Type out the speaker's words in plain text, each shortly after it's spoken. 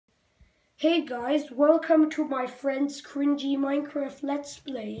Hey guys, welcome to my friend's cringy Minecraft Let's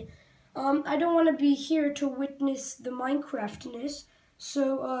Play. I don't want to be here to witness the Minecraftness,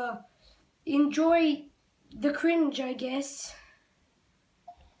 so enjoy the cringe, I guess.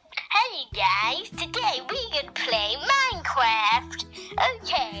 Hey guys, today we're gonna play Minecraft.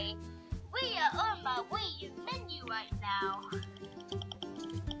 Okay, we are on my Wii menu right now.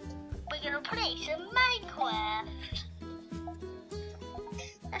 We're gonna play some Minecraft.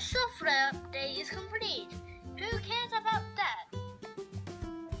 A software update is complete. Who cares about that?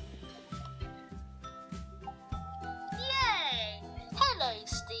 Yay! Hello,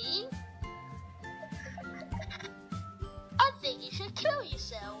 Steve. I think you should kill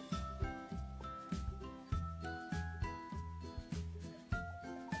yourself.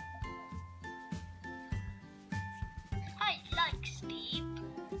 I like Steve.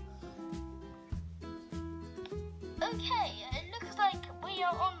 Okay, it looks like we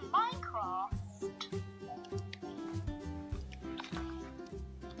are on Minecraft.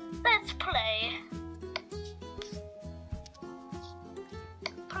 Let's play.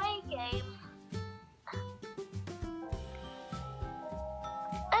 Play game.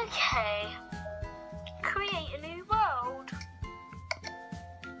 Okay. Create a new world.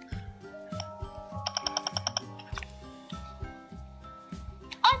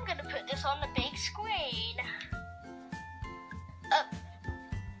 I'm gonna put this on the big screen.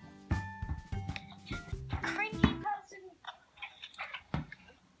 Cringy person.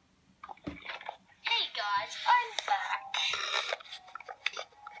 Hey guys, I'm back.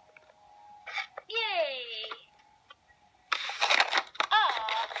 Yay!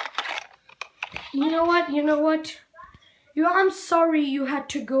 You know what? I'm sorry you had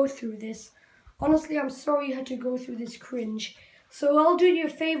to go through this. Honestly, I'm sorry you had to go through this cringe. So I'll do you a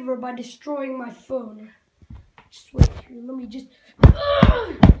favor by destroying my phone. Just wait here, let me just...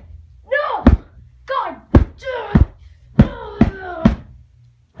 No! God!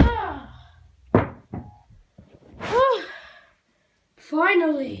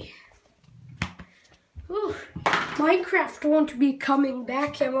 Finally! Minecraft won't be coming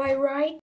back, am I right?